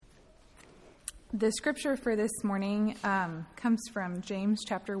The scripture for this morning comes from James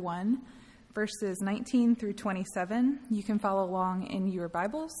chapter 1, verses 19 through 27. You can follow along in your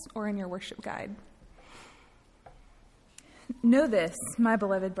Bibles or in your worship guide. Know this, my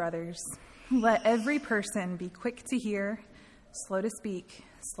beloved brothers. Let every person be quick to hear, slow to speak,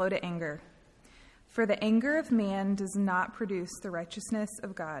 slow to anger. For the anger of man does not produce the righteousness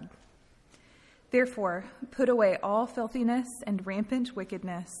of God. Therefore, put away all filthiness and rampant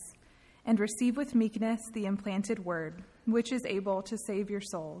wickedness, and receive with meekness the implanted word, which is able to save your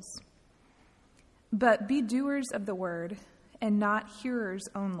souls. But be doers of the word, and not hearers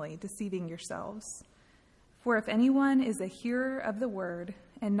only, deceiving yourselves. For if anyone is a hearer of the word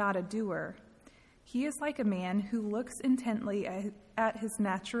and not a doer, he is like a man who looks intently at his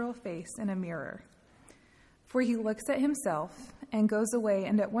natural face in a mirror. For he looks at himself and goes away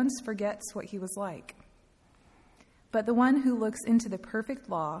and at once forgets what he was like. But the one who looks into the perfect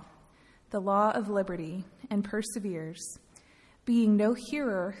law, the law of liberty, and perseveres, being no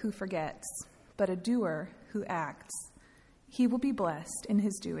hearer who forgets, but a doer who acts, he will be blessed in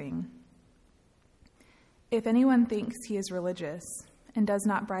his doing. If anyone thinks he is religious and does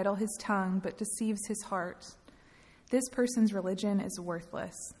not bridle his tongue but deceives his heart, this person's religion is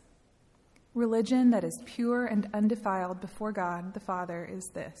worthless. Religion that is pure and undefiled before God the Father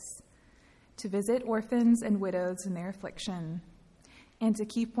is this: to visit orphans and widows in their affliction, and to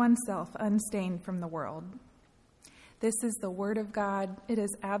keep oneself unstained from the world. This is the word of God. It is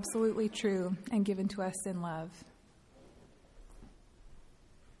absolutely true and given to us in love.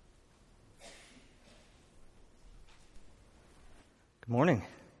 Good morning.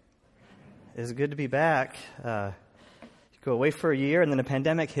 It's good to be back. You go away for a year and then a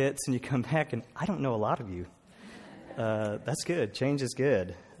pandemic hits and you come back and I don't know a lot of you. That's good. Change is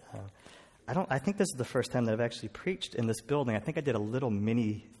good. I think this is the first time that I've actually preached in this building. I think I did a little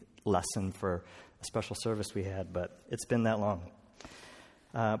mini lesson for a special service we had, but it's been that long.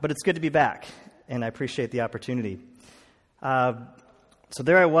 But it's good to be back, and I appreciate the opportunity. So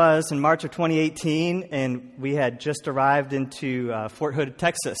there I was in March of 2018, and we had just arrived into Fort Hood,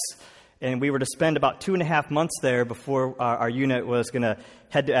 Texas, and we were to spend about 2.5 months there before our unit was going to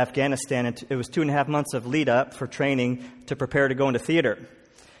head to Afghanistan. It was 2.5 months of lead up for training to prepare to go into theater.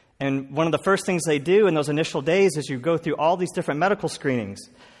 And one of the first things they do in those initial days is you go through all these different medical screenings.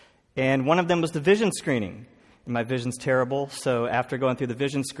 And one of them was the vision screening. And my vision's terrible, so after going through the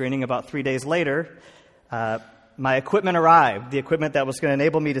vision screening, about 3 days later, my equipment arrived, the equipment that was going to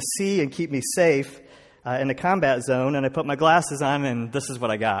enable me to see and keep me safe in the combat zone. And I put my glasses on, and this is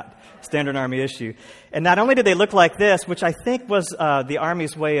what I got, standard Army issue. And not only did they look like this, which I think was the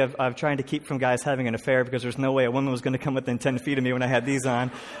Army's way of trying to keep from guys having an affair, because there's no way a woman was going to come within 10 feet of me when I had these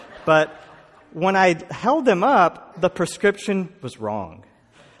on. But when I held them up, the prescription was wrong.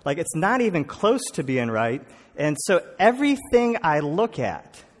 Like, it's not even close to being right. And so everything I look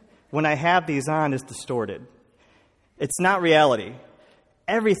at when I have these on is distorted. It's not reality.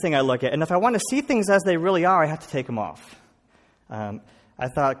 Everything I look at. And if I want to see things as they really are, I have to take them off. I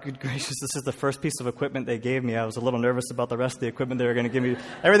thought, good gracious, this is the first piece of equipment they gave me. I was a little nervous about the rest of the equipment they were going to give me.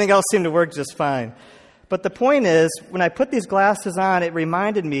 Everything else seemed to work just fine. But the point is, when I put these glasses on, it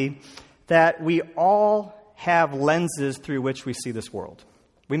reminded me that we all have lenses through which we see this world.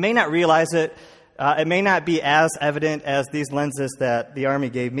 We may not realize it. It may not be as evident as these lenses that the Army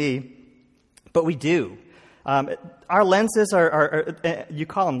gave me, but we do. Our lenses are, you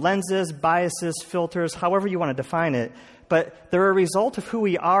call them lenses, biases, filters, however you want to define it, but they're a result of who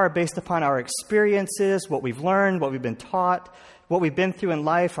we are based upon our experiences, what we've learned, what we've been taught, what we've been through in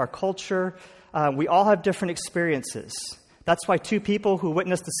life, our culture. We all have different experiences. That's why two people who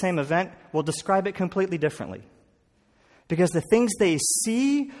witness the same event will describe it completely differently. Because the things they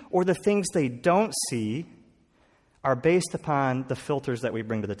see or the things they don't see are based upon the filters that we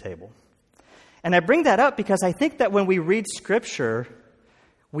bring to the table. And I bring that up because I think that when we read Scripture,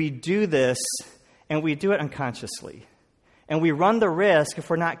 we do this, and we do it unconsciously. And we run the risk, if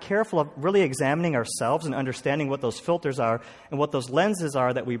we're not careful, of really examining ourselves and understanding what those filters are and what those lenses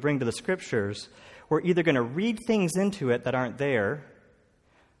are that we bring to the Scriptures. We're either going to read things into it that aren't there,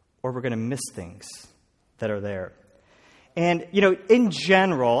 or we're going to miss things that are there. And, you know,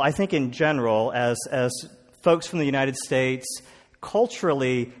 I think in general, as folks from the United States,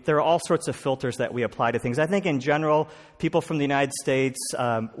 culturally, there are all sorts of filters that we apply to things. I think in general, people from the United States,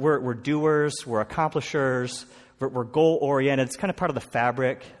 we're doers, we're accomplishers, we're goal-oriented. It's kind of part of the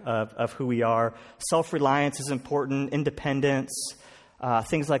fabric of who we are. Self-reliance is important, independence,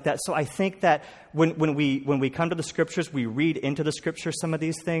 things like that. So I think that when we come to the Scriptures, we read into the Scriptures some of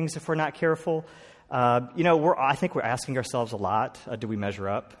these things if we're not careful. I think we're asking ourselves a lot, do we measure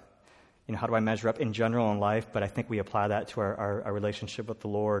up? How do I measure up in general in life? But I think we apply that to our relationship with the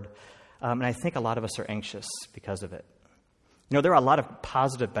Lord. And I think a lot of us are anxious because of it. There are a lot of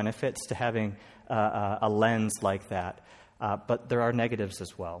positive benefits to having a lens like that, but there are negatives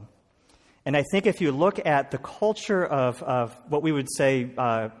as well. And I think if you look at the culture of what we would say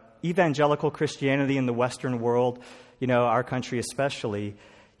evangelical Christianity in the Western world, our country especially,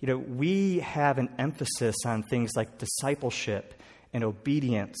 we have an emphasis on things like discipleship and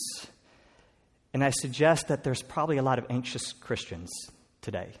obedience. And I suggest that there's probably a lot of anxious Christians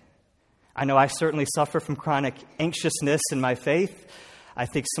today. I know I certainly suffer from chronic anxiousness in my faith. I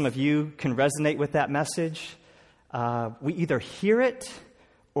think some of you can resonate with that message. We either hear it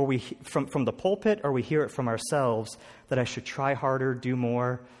or from the pulpit, or we hear it from ourselves that I should try harder, do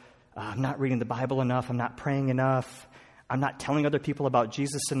more. I'm not reading the Bible enough. I'm not praying enough. I'm not telling other people about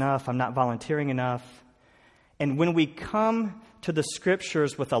Jesus enough. I'm not volunteering enough. And when we come to the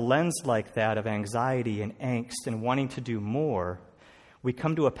Scriptures with a lens like that of anxiety and angst and wanting to do more, we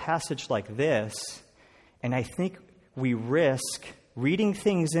come to a passage like this, and I think we risk reading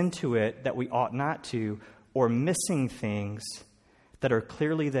things into it that we ought not to, or missing things that are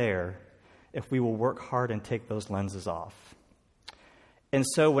clearly there if we will work hard and take those lenses off. And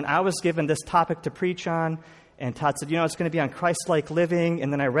so when I was given this topic to preach on, and Todd said, it's going to be on Christ-like living,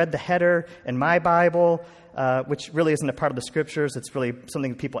 and then I read the header in my Bible, which really isn't a part of the Scriptures. It's really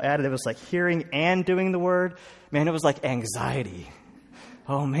something people added. It was like hearing and doing the Word. Man, it was like anxiety.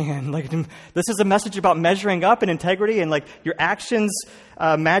 Oh, man, this is a message about measuring up in integrity and your actions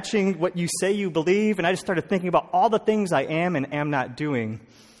matching what you say you believe. And I just started thinking about all the things I am and am not doing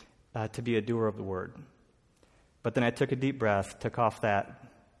to be a doer of the Word. But then I took a deep breath, took off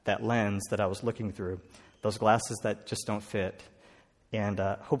that lens that I was looking through, those glasses that just don't fit. And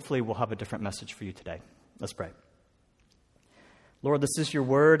hopefully we'll have a different message for you today. Let's pray. Lord, this is your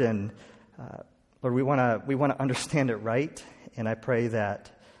Word, and Lord, we want to understand it right. And I pray that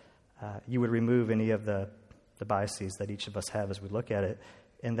you would remove any of the biases that each of us have as we look at it,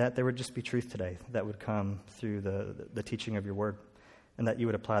 and that there would just be truth today that would come through the teaching of your Word, and that you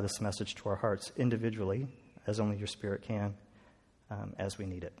would apply this message to our hearts individually, as only your Spirit can, as we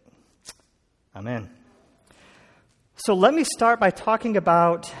need it. Amen. So let me start by talking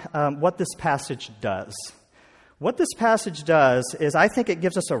about what this passage does. What this passage does is I think it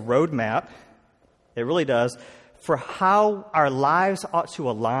gives us a roadmap, it really does, for how our lives ought to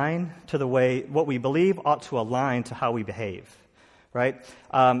align to the way what we believe ought to align to how we behave, right?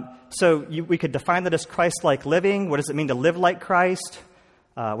 We could define that as Christ-like living. What does it mean to live like Christ?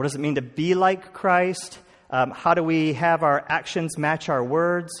 What does it mean to be like Christ? How do we have our actions match our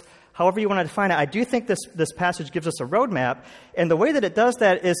words? However you want to define it, I do think this passage gives us a roadmap. And the way that it does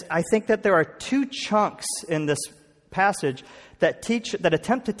that is I think that there are two chunks in this passage that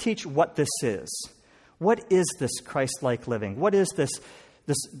attempt to teach what this is. What is this Christ-like living? What is this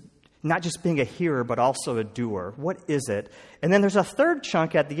not just being a hearer, but also a doer? What is it? And then there's a third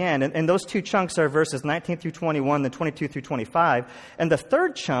chunk at the end, and those two chunks are verses 19 through 21, then 22 through 25. And the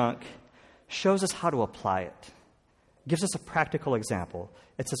third chunk shows us how to apply it. Gives us a practical example.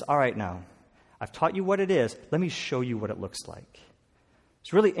 It says, all right, now, I've taught you what it is. Let me show you what it looks like.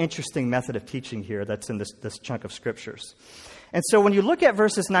 It's a really interesting method of teaching here that's in this chunk of Scriptures. And so when you look at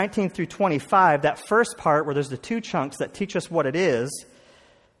verses 19 through 25, that first part where there's the two chunks that teach us what it is,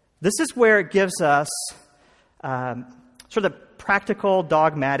 this is where it gives us sort of practical,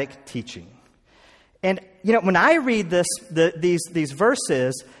 dogmatic teaching. And, when I read these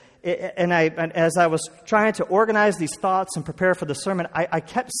verses, and as I was trying to organize these thoughts and prepare for the sermon, I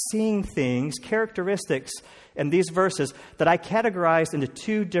kept seeing things, characteristics in these verses that I categorized into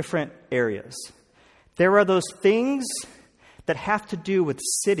two different areas. There are those things that have to do with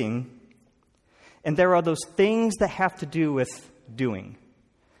sitting, and there are those things that have to do with doing.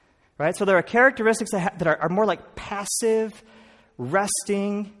 Right? So there are characteristics that are more like passive,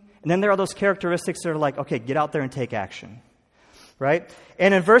 resting, and then there are those characteristics that are like, okay, get out there and take action. Right?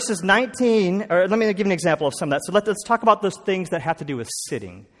 And in verses 19, or let me give you an example of some of that. So let's talk about those things that have to do with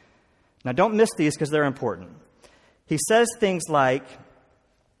sitting. Now, don't miss these because they're important. He says things like,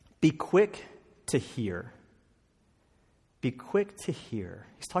 be quick to hear. Be quick to hear.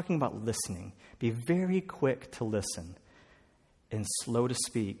 He's talking about listening. Be very quick to listen, and slow to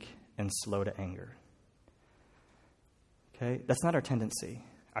speak, and slow to anger. Okay? That's not our tendency.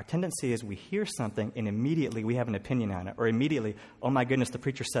 Our tendency is we hear something and immediately we have an opinion on it. Or immediately, oh my goodness, the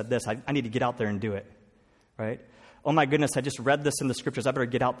preacher said this. I need to get out there and do it. Right? Oh my goodness, I just read this in the Scriptures. I better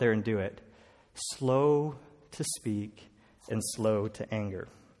get out there and do it. Slow to speak and slow to anger.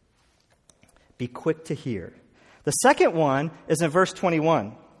 Be quick to hear. The second one is in verse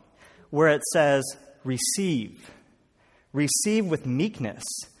 21, where it says, receive. Receive with meekness,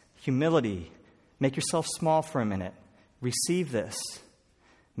 humility. Make yourself small for a minute. Receive this.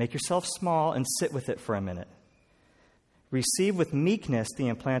 Make yourself small and sit with it for a minute. Receive with meekness the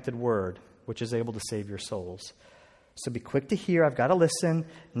implanted word, which is able to save your souls. So be quick to hear. I've got to listen.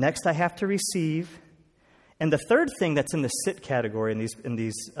 Next, I have to receive. And the third thing that's in the sit category in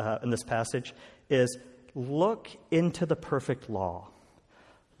this passage is look into the perfect law.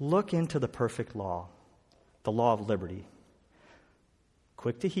 Look into the perfect law, the law of liberty.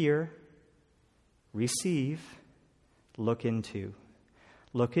 Quick to hear, receive, look into.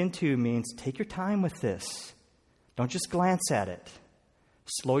 Look into means take your time with this. Don't just glance at it.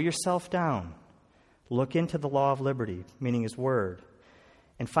 Slow yourself down. Look into the law of liberty, meaning His word.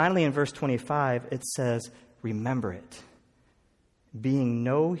 And finally, in verse 25, it says, remember it, being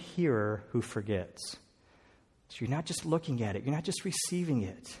no hearer who forgets. So you're not just looking at it. You're not just receiving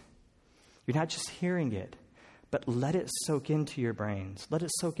it. You're not just hearing it. But let it soak into your brains. Let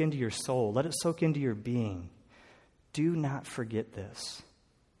it soak into your soul. Let it soak into your being. Do not forget this.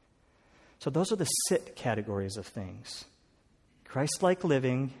 So those are the sit categories of things. Christ-like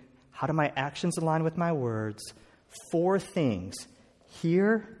living. How do my actions align with my words? 4 things.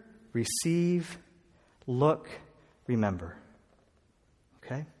 Hear, receive, look, remember.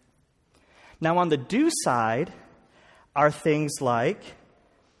 Okay? Now on the do side are things like,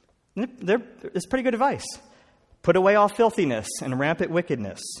 it's pretty good advice. Put away all filthiness and rampant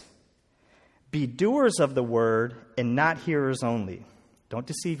wickedness. Be doers of the word and not hearers only. Don't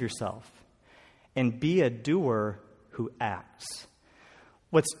deceive yourself. And be a doer who acts.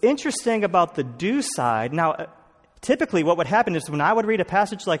 What's interesting about the do side, now, typically what would happen is when I would read a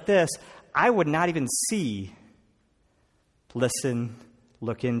passage like this, I would not even see, listen,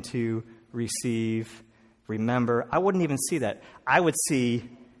 look into, receive, remember. I wouldn't even see that. I would see,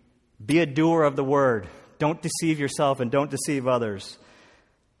 be a doer of the word. Don't deceive yourself and don't deceive others.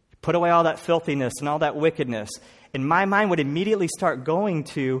 Put away all that filthiness and all that wickedness. And my mind would immediately start going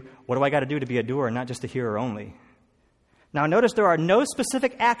to, what do I got to do to be a doer and not just a hearer only? Now notice there are no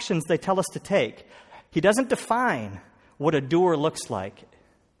specific actions they tell us to take. He doesn't define what a doer looks like.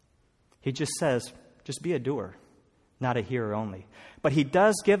 He just says, just be a doer, not a hearer only. But He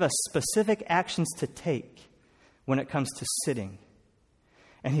does give us specific actions to take when it comes to sitting.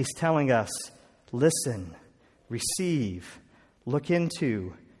 And He's telling us, listen, receive, look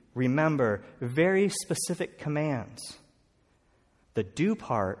into, remember, very specific commands. The do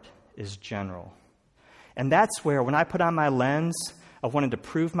part is general. And that's where, when I put on my lens of wanting to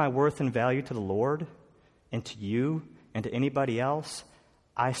prove my worth and value to the Lord and to you and to anybody else,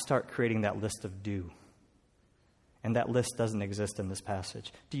 I start creating that list of do. And that list doesn't exist in this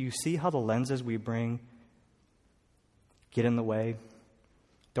passage. Do you see how the lenses we bring get in the way?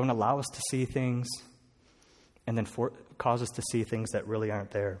 Don't allow us to see things, and then cause us to see things that really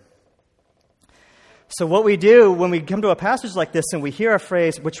aren't there. So what we do when we come to a passage like this and we hear a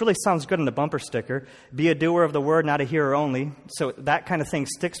phrase, which really sounds good on the bumper sticker, be a doer of the word, not a hearer only, so that kind of thing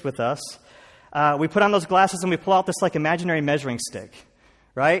sticks with us. We put on those glasses and we pull out this like imaginary measuring stick,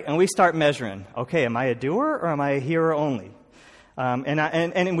 right? And we start measuring. Okay, am I a doer or am I a hearer only?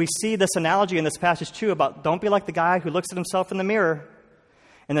 And we see this analogy in this passage too about don't be like the guy who looks at himself in the mirror,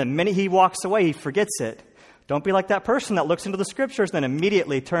 and the minute he walks away, he forgets it. Don't be like that person that looks into the Scriptures and then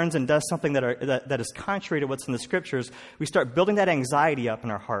immediately turns and does something that is contrary to what's in the Scriptures. We start building that anxiety up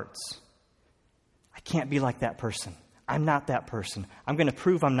in our hearts. I can't be like that person. I'm not that person. I'm going to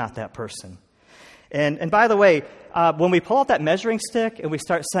prove I'm not that person. And by the way, when we pull out that measuring stick and we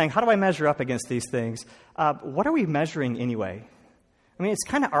start saying, how do I measure up against these things? What are we measuring anyway? I mean, it's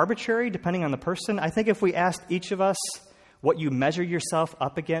kind of arbitrary depending on the person. I think if we asked each of us what you measure yourself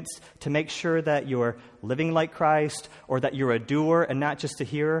up against to make sure that you're living like Christ or that you're a doer and not just a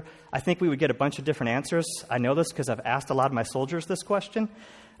hearer, I think we would get a bunch of different answers. I know this because I've asked a lot of my soldiers this question.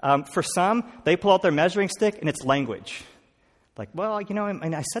 For some, they pull out their measuring stick and it's language. Like, well, you know,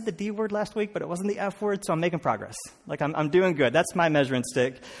 I said the D word last week, but it wasn't the F word, so I'm making progress. Like, I'm doing good. That's my measuring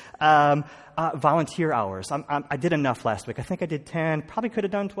stick. Volunteer hours. I did enough last week. I think I did 10. Probably could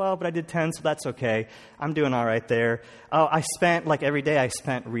have done 12, but I did 10, so that's okay. I'm doing all right there. I spent, like every day, I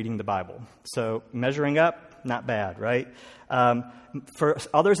spent reading the Bible. So measuring up, not bad, right? For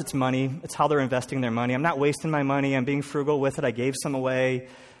others, it's money. It's how they're investing their money. I'm not wasting my money. I'm being frugal with it. I gave some away.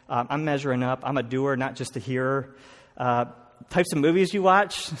 I'm measuring up. I'm a doer, not just a hearer. Types of movies you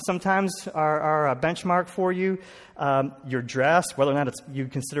watch sometimes are a benchmark for you. Your dress, whether or not you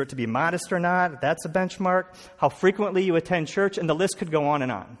consider it to be modest or not, that's a benchmark. How frequently you attend church, and the list could go on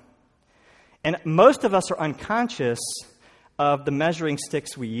and on. And most of us are unconscious of the measuring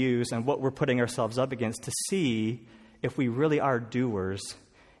sticks we use and what we're putting ourselves up against to see if we really are doers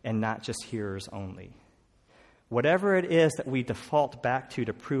and not just hearers only. Whatever it is that we default back to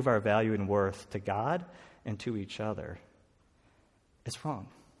prove our value and worth to God and to each other, it's wrong.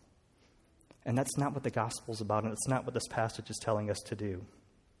 And that's not what the gospel's about, and it's not what this passage is telling us to do.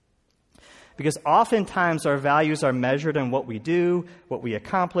 Because oftentimes our values are measured in what we do, what we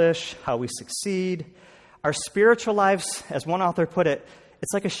accomplish, how we succeed. Our spiritual lives, as one author put it,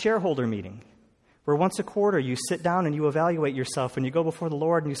 it's like a shareholder meeting, where once a quarter you sit down and you evaluate yourself and you go before the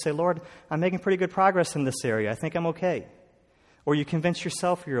Lord and you say, Lord, I'm making pretty good progress in this area. I think I'm okay. Or you convince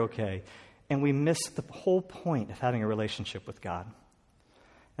yourself you're okay. And we miss the whole point of having a relationship with God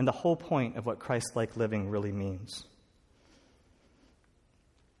and the whole point of what Christ-like living really means.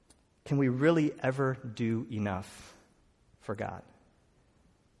 Can we really ever do enough for God?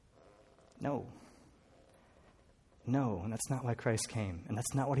 No. No, and that's not why Christ came, and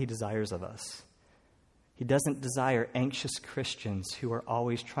that's not what he desires of us. He doesn't desire anxious Christians who are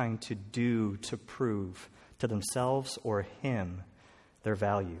always trying to do to prove to themselves or him their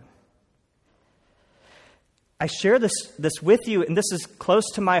value. I share this with you, and this is close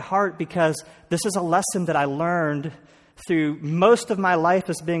to my heart because this is a lesson that I learned through most of my life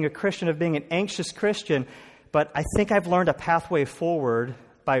as being a Christian, of being an anxious Christian, but I think I've learned a pathway forward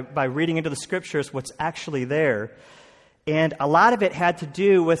by reading into the Scriptures what's actually there. And a lot of it had to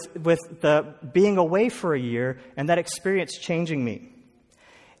do with the being away for a year and that experience changing me.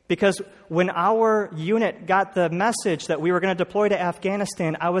 Because when our unit got the message that we were going to deploy to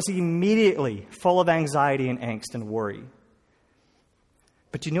Afghanistan, I was immediately full of anxiety and angst and worry.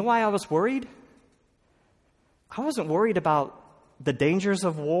 But do you know why I was worried? I wasn't worried about the dangers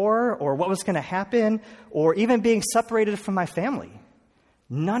of war or what was going to happen or even being separated from my family.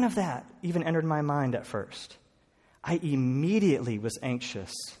 None of that even entered my mind at first. I immediately was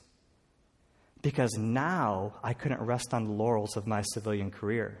anxious because now I couldn't rest on the laurels of my civilian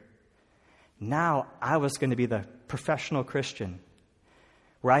career. Now I was going to be the professional Christian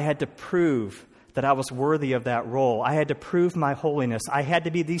where I had to prove that I was worthy of that role. I had to prove my holiness. I had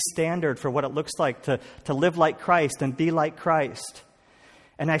to be the standard for what it looks like to live like Christ and be like Christ.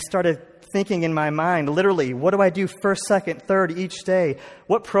 And I started thinking in my mind, literally, what do I do first, second, third each day?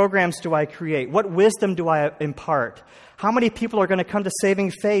 What programs do I create? What wisdom do I impart? How many people are going to come to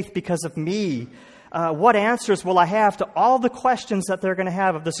saving faith because of me? What answers will I have to all the questions that they're going to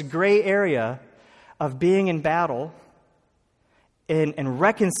have of this gray area of being in battle and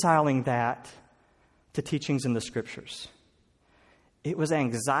reconciling that to teachings in the Scriptures? It was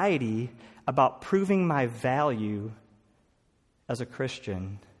anxiety about proving my value as a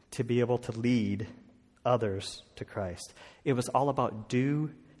Christian to be able to lead others to Christ. It was all about do.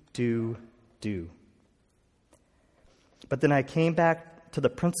 But then I came back to the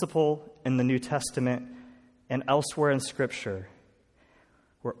principle in the New Testament and elsewhere in Scripture,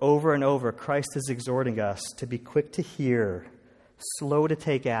 where over and over Christ is exhorting us to be quick to hear, slow to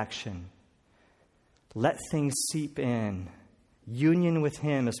take action. Let things seep in. Union with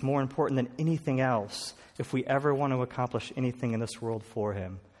him is more important than anything else if we ever want to accomplish anything in this world for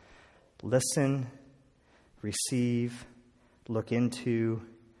him. Listen, receive, look into,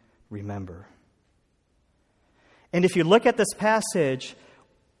 remember. And if you look at this passage,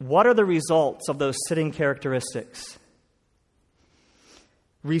 what are the results of those sitting characteristics?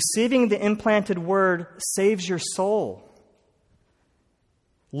 Receiving the implanted word saves your soul.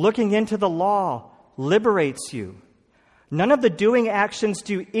 Looking into the law liberates you. None of the doing actions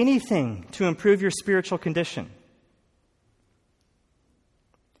do anything to improve your spiritual condition.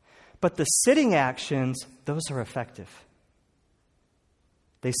 But the sitting actions, those are effective.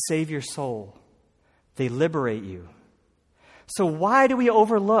 They save your soul. They liberate you. So why do we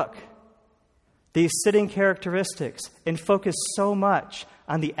overlook these sitting characteristics and focus so much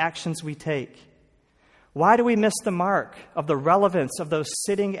on the actions we take? Why do we miss the mark of the relevance of those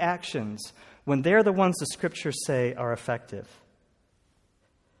sitting actions when they're the ones the Scriptures say are effective?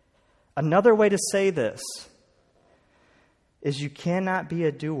 Another way to say this is you cannot be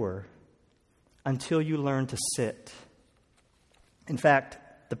a doer until you learn to sit. In fact,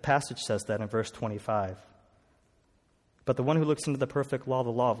 the passage says that in verse 25. But the one who looks into the perfect law, the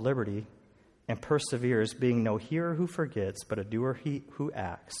law of liberty, and perseveres, being no hearer who forgets, but a doer who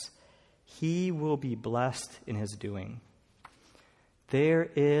acts, he will be blessed in his doing. There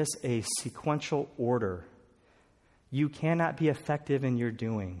is a sequential order. You cannot be effective in your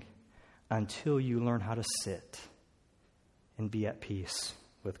doing until you learn how to sit and be at peace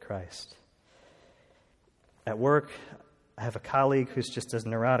with Christ. At work, I have a colleague who's just as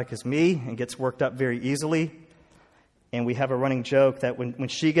neurotic as me and gets worked up very easily. And we have a running joke that when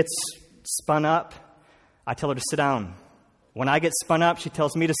she gets spun up, I tell her to sit down. When I get spun up, she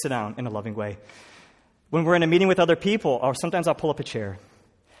tells me to sit down in a loving way. When we're in a meeting with other people, or sometimes I'll pull up a chair.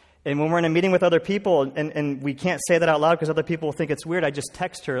 And when we're in a meeting with other people, and we can't say that out loud because other people will think it's weird, I just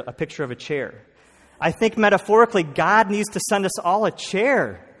text her a picture of a chair. I think metaphorically, God needs to send us all a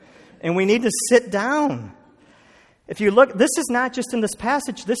chair. And we need to sit down. If you look, this is not just in this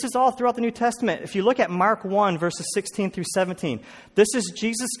passage. This is all throughout the New Testament. If you look at Mark 1, verses 16 through 17, this is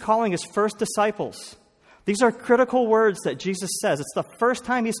Jesus calling his first disciples. These are critical words that Jesus says. It's the first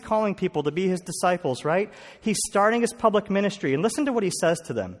time he's calling people to be his disciples, right? He's starting his public ministry. And listen to what he says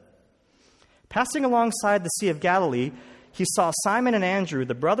to them. Passing alongside the Sea of Galilee, he saw Simon and Andrew,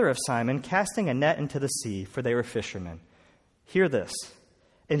 the brother of Simon, casting a net into the sea, for they were fishermen. Hear this.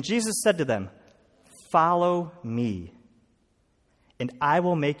 And Jesus said to them, "Follow me, and I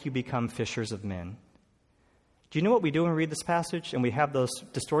will make you become fishers of men." Do you know what we do when we read this passage and we have those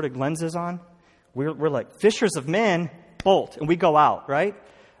distorted lenses on? We're like, fishers of men, bolt, and we go out, right?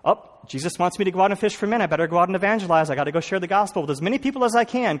 Oh, Jesus wants me to go out and fish for men. I better go out and evangelize. I got to go share the gospel with as many people as I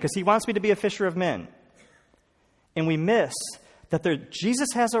can because he wants me to be a fisher of men. And we miss that Jesus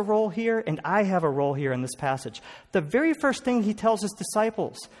has a role here and I have a role here in this passage. The very first thing he tells his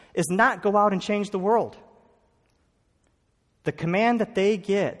disciples is not go out and change the world. The command that they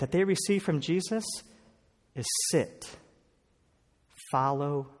get, that they receive from Jesus, is sit.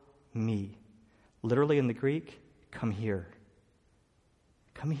 Follow me. Literally in the Greek, come here.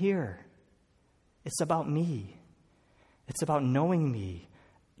 Come here. It's about me. It's about knowing me,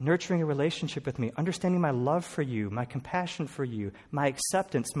 nurturing a relationship with me, understanding my love for you, my compassion for you, my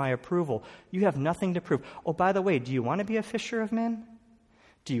acceptance, my approval. You have nothing to prove. Oh, by the way, do you want to be a fisher of men?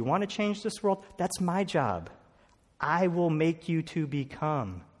 Do you want to change this world? That's my job. I will make you to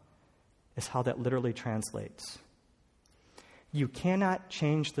become, is how that literally translates. You cannot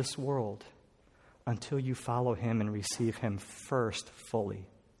change this world until you follow him and receive him first fully.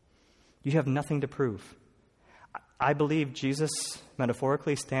 You have nothing to prove. I believe Jesus,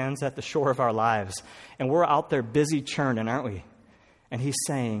 metaphorically, stands at the shore of our lives, and we're out there busy churning, aren't we? And he's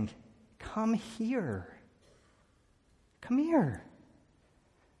saying, come here. Come here.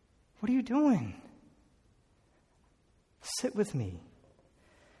 What are you doing? Sit with me.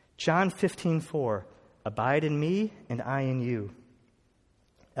 John 15:4, abide in me and I in you.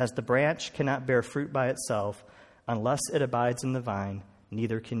 As the branch cannot bear fruit by itself unless it abides in the vine,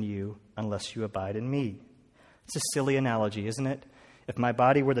 neither can you unless you abide in me. It's a silly analogy, isn't it? If my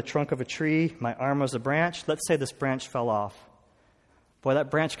body were the trunk of a tree, my arm was a branch, let's say this branch fell off. Boy,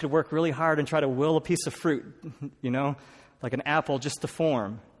 that branch could work really hard and try to will a piece of fruit, like an apple just to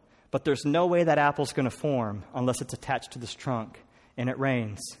form. But there's no way that apple's going to form unless it's attached to this trunk, and it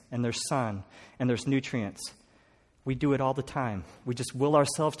rains, and there's sun, and there's nutrients. We do it all the time. We just will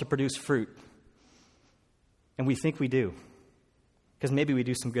ourselves to produce fruit. And we think we do, because maybe we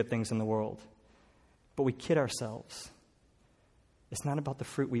do some good things in the world. But we kid ourselves. It's not about the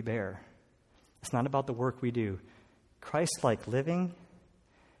fruit we bear. It's not about the work we do. Christ-like living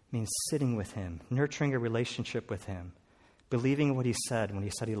means sitting with him, nurturing a relationship with him, believing what he said when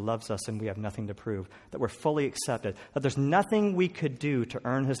he said he loves us and we have nothing to prove, that we're fully accepted, that there's nothing we could do to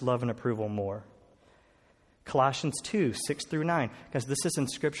earn his love and approval more. Colossians 2:6-9, because this is in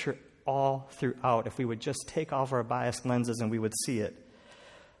Scripture all throughout. If we would just take off our biased lenses and we would see it.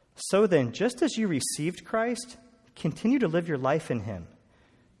 So then, just as you received Christ, continue to live your life in him,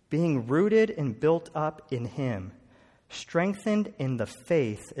 being rooted and built up in him, strengthened in the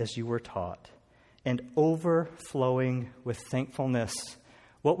faith as you were taught, and overflowing with thankfulness.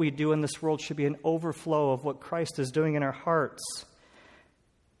 What we do in this world should be an overflow of what Christ is doing in our hearts.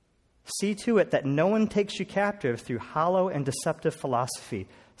 See to it that no one takes you captive through hollow and deceptive philosophy.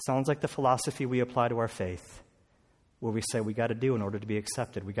 Sounds like the philosophy we apply to our faith, where we say we got to do in order to be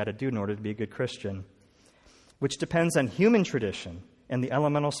accepted. We got to do in order to be a good Christian, which depends on human tradition and the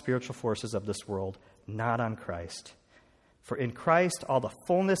elemental spiritual forces of this world, not on Christ. For in Christ, all the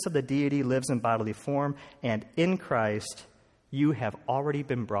fullness of the deity lives in bodily form, and in Christ, you have already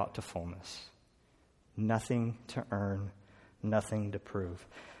been brought to fullness. Nothing to earn, nothing to prove.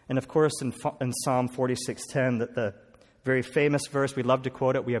 And of course, in Psalm 46:10, the very famous verse, we love to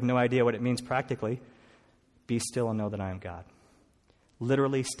quote it, we have no idea what it means practically. Be still and know that I am God.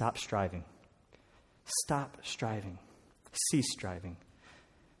 Literally, stop striving. Stop striving. Cease striving.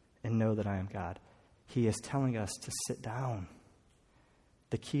 And know that I am God. He is telling us to sit down.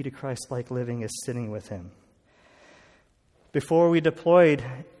 The key to Christ-like living is sitting with him. Before we deployed,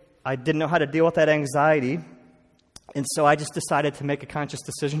 I didn't know how to deal with that anxiety. And so I just decided to make a conscious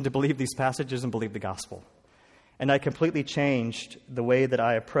decision to believe these passages and believe the gospel. and I completely changed the way that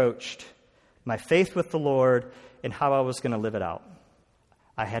I approached my faith with the Lord and how I was going to live it out.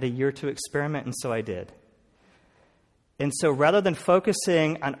 I had a year to experiment, and so I did. And so rather than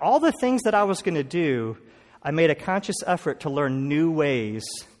focusing on all the things that I was going to do, I made a conscious effort to learn new ways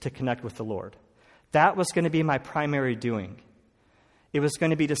to connect with the Lord. That was going to be my primary doing. It was going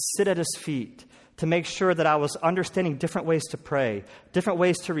to be to sit at His feet, to make sure that I was understanding different ways to pray, different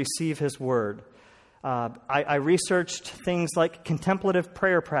ways to receive His Word. I researched things like contemplative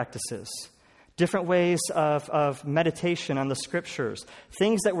prayer practices, different ways of meditation on the Scriptures,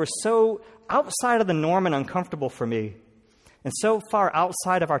 things that were so outside of the norm and uncomfortable for me, and so far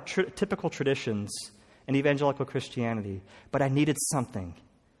outside of our typical traditions in evangelical Christianity. But I needed something.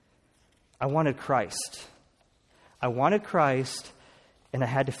 I wanted Christ. I wanted Christ, and I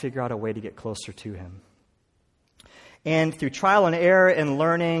had to figure out a way to get closer to Him. And through trial and error and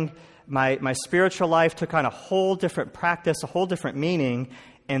learning, my spiritual life took on a whole different practice, a whole different meaning.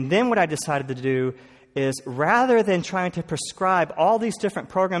 And then what I decided to do is, rather than trying to prescribe all these different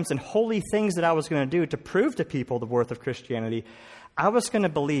programs and holy things that I was going to do to prove to people the worth of Christianity, I was going to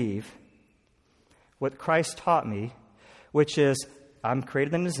believe what Christ taught me, which is I'm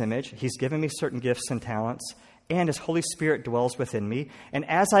created in His image. He's given me certain gifts and talents, and His Holy Spirit dwells within me. And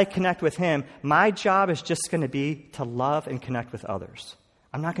as I connect with Him, my job is just going to be to love and connect with others.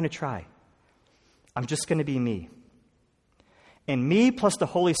 I'm not going to try. I'm just going to be me. And me plus the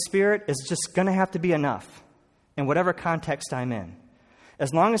Holy Spirit is just going to have to be enough in whatever context I'm in.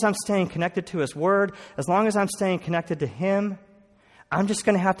 As long as I'm staying connected to His Word, as long as I'm staying connected to Him, I'm just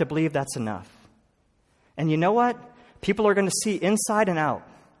going to have to believe that's enough. And you know what? People are going to see inside and out.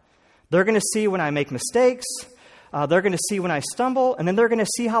 They're going to see when I make mistakes. They're going to see when I stumble. And then they're going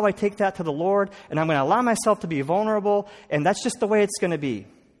to see how I take that to the Lord. And I'm going to allow myself to be vulnerable. And that's just the way it's going to be.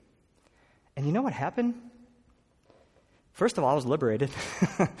 And you know what happened? First of all, I was liberated.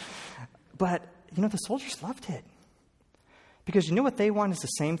 But, the soldiers loved it. Because you know what they want is the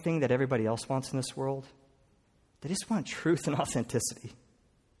same thing that everybody else wants in this world? They just want truth and authenticity.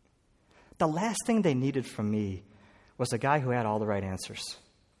 The last thing they needed from me was a guy who had all the right answers.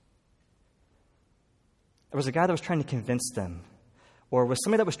 It was a guy that was trying to convince them, or was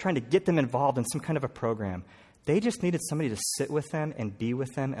somebody that was trying to get them involved in some kind of a program. They just needed somebody to sit with them and be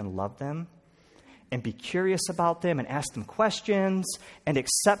with them and love them and be curious about them and ask them questions and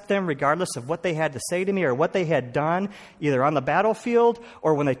accept them regardless of what they had to say to me or what they had done, either on the battlefield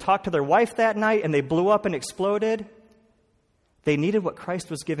or when they talked to their wife that night and they blew up and exploded. They needed what Christ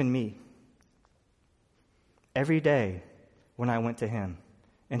was giving me every day when I went to Him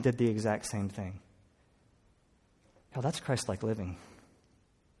and did the exact same thing. Hell, that's Christ-like living.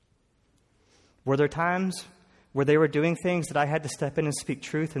 Were there times where they were doing things that I had to step in and speak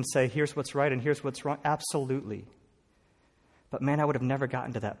truth and say, here's what's right and here's what's wrong? Absolutely. But man, I would have never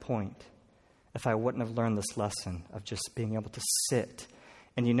gotten to that point if I wouldn't have learned this lesson of just being able to sit.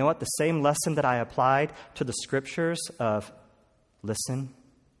 And you know what? The same lesson that I applied to the Scriptures of listen,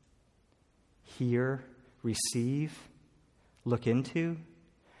 hear, receive, look into,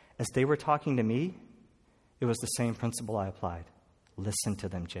 as they were talking to me, it was the same principle I applied. Listen to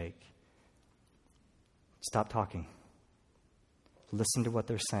them, Jake. Stop talking. Listen to what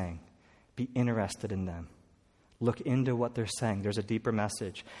they're saying. Be interested in them. Look into what they're saying. There's a deeper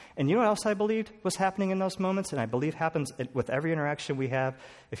message. And you know what else I believed was happening in those moments? And I believe happens with every interaction we have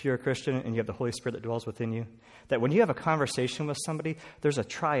if you're a Christian and you have the Holy Spirit that dwells within you. That when you have a conversation with somebody, there's a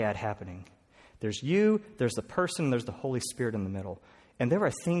triad happening. There's you, there's the person, and there's the Holy Spirit in the middle. And there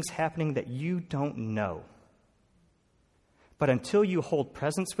are things happening that you don't know. But until you hold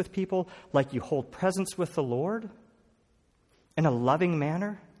presence with people like you hold presence with the Lord in a loving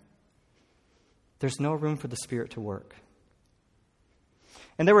manner, there's no room for the Spirit to work.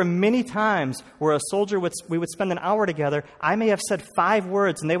 And there were many times where a soldier we would spend an hour together. I may have said 5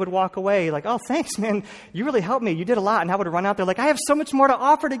 words, and they would walk away like, oh, thanks, man. You really helped me. You did a lot. And I would run out there like, I have so much more to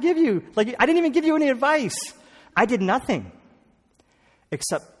offer to give you. Like, I didn't even give you any advice. I did nothing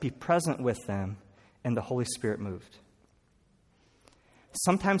except be present with them, and the Holy Spirit moved.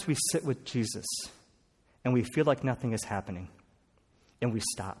 Sometimes we sit with Jesus, and we feel like nothing is happening, and we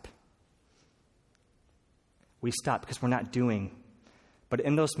stop. We stop because we're not doing. But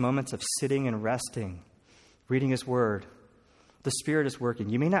in those moments of sitting and resting, reading His Word, the Spirit is working.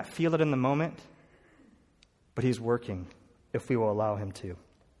 You may not feel it in the moment, but He's working if we will allow Him to.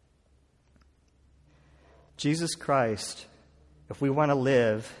 Jesus Christ, if we want to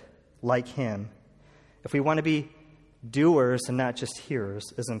live like Him, if we want to be doers and not just hearers,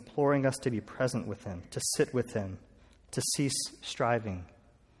 is imploring us to be present with Him, to sit with Him, to cease striving,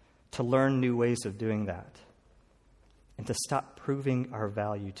 to learn new ways of doing that. and to stop proving our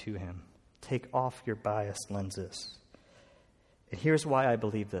value to him. Take off your biased lenses. And here's why I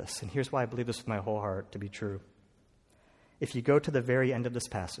believe this, and here's why I believe this with my whole heart to be true. If you go to the very end of this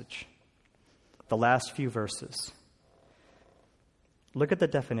passage, the last few verses, look at the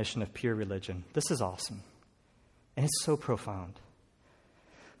definition of pure religion. This is awesome, and it's so profound.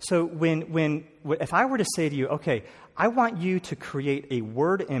 So if I were to say to you, okay, I want you to create a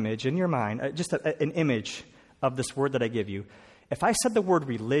word image in your mind, just an image of this word that I give you. If I said the word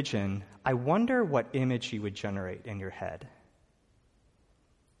religion, I wonder what image you would generate in your head.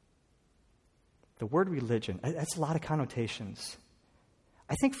 The word religion, that's a lot of connotations.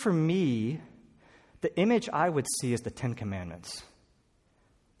 I think for me, the image I would see is the Ten Commandments.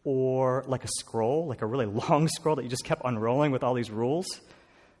 Or like a scroll, like a really long scroll that you just kept unrolling with all these rules.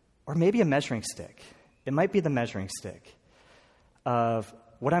 Or maybe a measuring stick. It might be the measuring stick of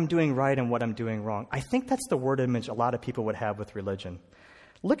what I'm doing right and what I'm doing wrong. I think that's the word image a lot of people would have with religion.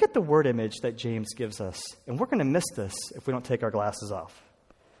 Look at the word image that James gives us, and we're going to miss this if we don't take our glasses off.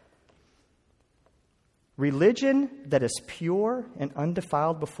 Religion that is pure and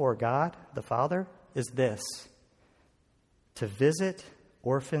undefiled before God, the Father, is this: to visit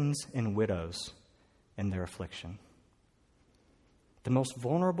orphans and widows in their affliction. The most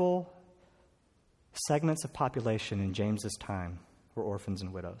vulnerable segments of population in James's time were orphans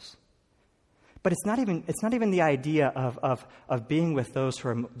and widows. But it's not even the idea of being with those who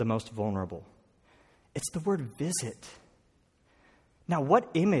are the most vulnerable. It's the word visit. Now, what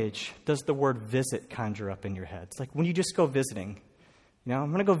image does the word visit conjure up in your head? It's like when you just go visiting. I'm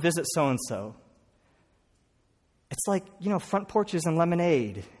going to go visit so-and-so. It's like, front porches and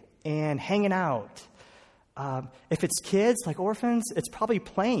lemonade and hanging out. If it's kids, like orphans, it's probably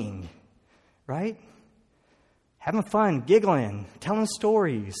playing, right? Having fun, giggling, telling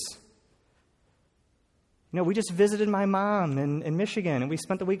stories. We just visited my mom in Michigan, and we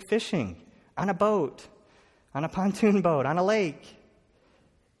spent the week fishing on a boat, on a pontoon boat, on a lake.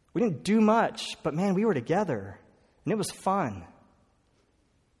 We didn't do much, but man, we were together, and it was fun.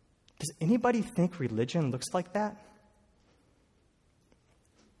 Does anybody think religion looks like that?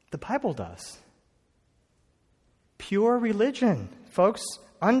 The Bible does. Pure religion, folks,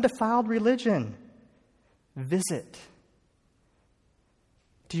 undefiled religion. Visit.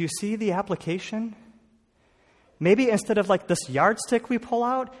 Do you see the application? Maybe instead of like this yardstick we pull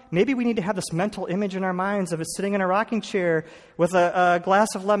out, maybe we need to have this mental image in our minds of it sitting in a rocking chair with a glass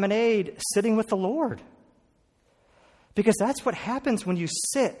of lemonade, sitting with the Lord. Because that's what happens when you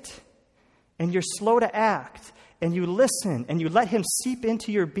sit and you're slow to act and you listen and you let him seep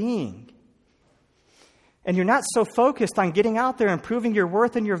into your being. And you're not so focused on getting out there and proving your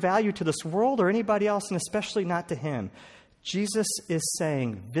worth and your value to this world or anybody else, and especially not to him. Jesus is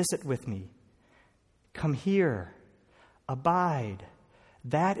saying, visit with me. Come here. Abide.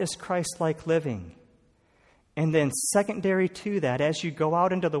 That is Christ-like living. And then secondary to that, as you go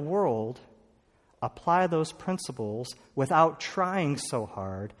out into the world, apply those principles without trying so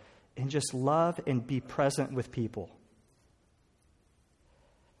hard, and just love and be present with people.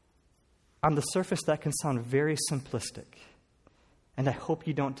 On the surface, that can sound very simplistic, and I hope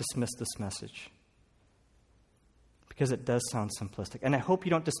you don't dismiss this message, because it does sound simplistic. And I hope you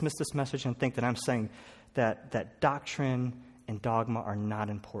don't dismiss this message and think that I'm saying that doctrine and dogma are not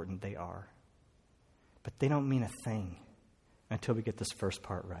important. They are. But they don't mean a thing until we get this first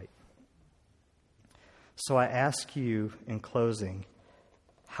part right. So I ask you in closing,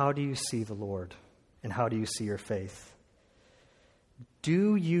 how do you see the Lord, and how do you see your faith?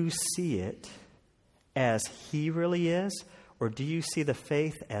 Do you see it as he really is, or do you see the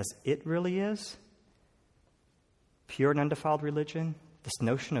faith as it really is? Pure and undefiled religion, this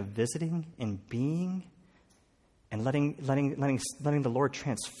notion of visiting and being and letting the Lord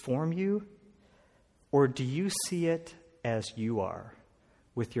transform you? Or do you see it as you are,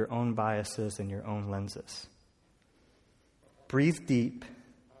 with your own biases and your own lenses? Breathe deep,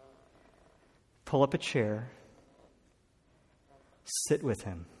 pull up a chair, sit with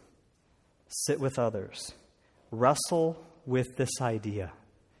him, sit with others, wrestle with this idea.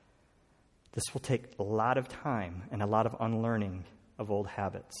 This will take a lot of time and a lot of unlearning of old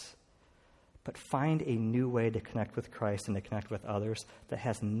habits. But find a new way to connect with Christ and to connect with others that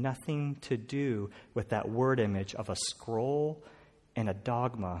has nothing to do with that word image of a scroll and a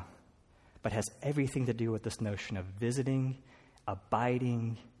dogma, but has everything to do with this notion of visiting,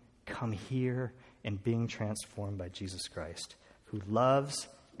 abiding, come here, and being transformed by Jesus Christ, who loves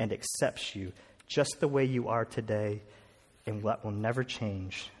and accepts you just the way you are today, and what will never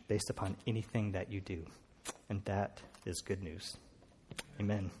change based upon anything that you do. And that is good news.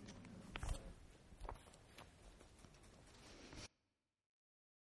 Amen.